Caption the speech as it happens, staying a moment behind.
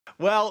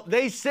Well,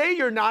 they say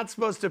you're not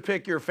supposed to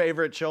pick your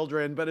favorite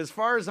children, but as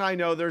far as I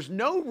know, there's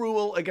no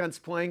rule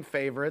against playing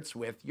favorites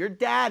with your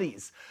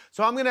daddies.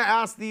 So I'm going to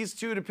ask these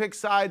two to pick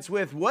sides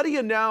with, what do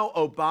you know,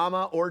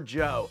 Obama or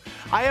Joe?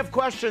 I have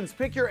questions.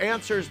 Pick your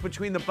answers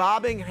between the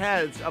bobbing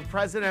heads of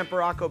President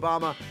Barack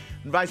Obama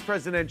and Vice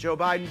President Joe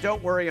Biden.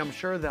 Don't worry, I'm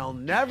sure they'll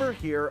never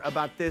hear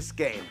about this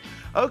game.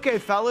 Okay,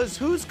 fellas,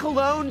 whose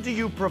cologne do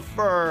you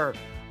prefer,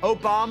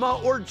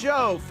 Obama or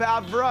Joe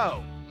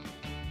Favreau?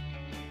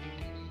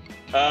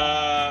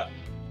 I've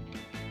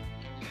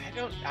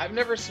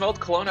never smelled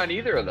cologne on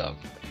either of them.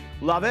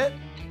 Love it?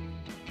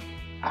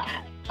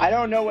 I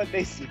don't know what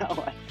they smell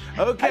like.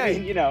 Okay. I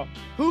mean, you know,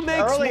 who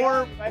makes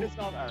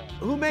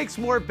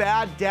more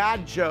bad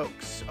dad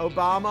jokes,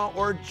 Obama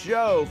or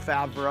Joe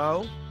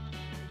Favreau?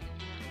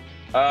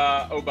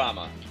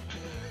 Obama.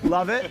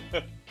 Love it?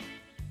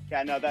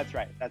 Yeah, no, that's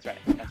right.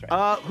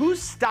 Whose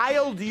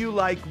style do you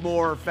like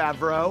more,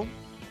 Favreau?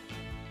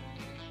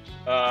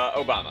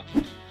 Obama.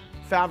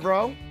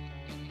 Favreau?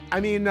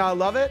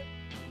 Love it?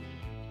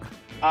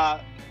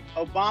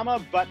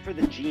 Obama, but for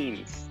the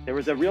jeans. There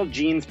was a real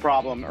jeans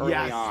problem early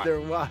on. Yes,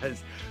 there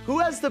was. Who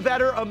has the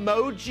better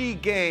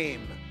emoji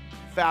game,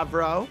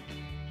 Favreau?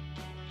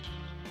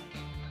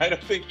 I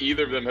don't think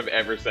either of them have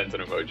ever sent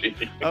an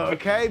emoji.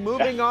 Okay,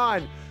 moving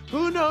on.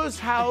 Who knows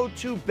how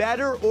to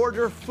better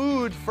order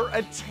food for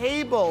a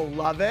table?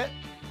 Love it?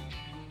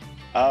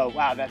 Oh,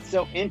 wow, that's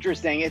so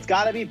interesting. It's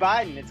got to be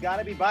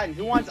Biden.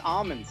 Who wants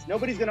almonds?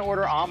 Nobody's going to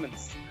order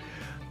almonds.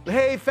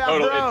 Hey,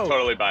 Favreau. It's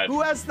totally Biden. Who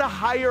has the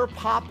higher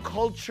pop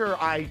culture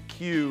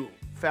IQ,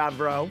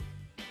 Favreau?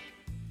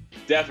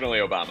 Definitely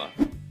Obama.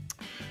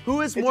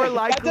 Who is more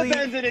likely? That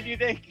depends on if you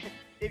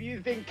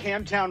think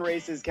Camptown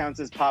races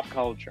counts as pop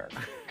culture.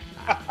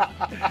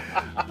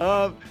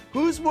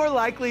 Who's more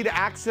likely to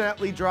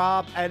accidentally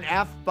drop an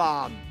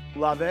F-bomb?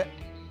 Love it?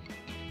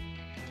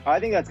 I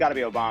think that's got to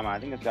be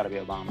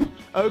Obama.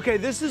 Okay,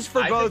 this is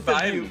for both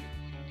of you.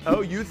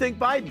 Oh, you think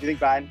Biden? You think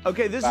Biden?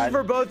 Okay, this is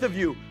for both of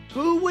you.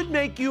 Who would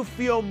make you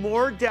feel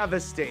more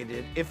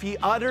devastated if he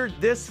uttered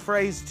this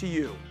phrase to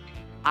you?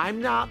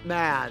 I'm not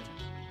mad,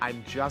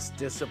 I'm just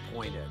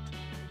disappointed.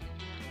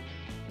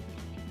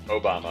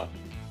 Obama.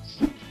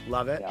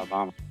 Love it? Yeah,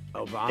 Obama.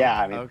 Obama?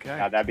 Yeah, I mean, okay.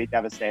 yeah, that'd be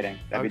devastating.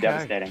 That'd be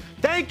devastating.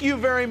 Thank you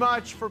very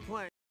much for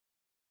playing.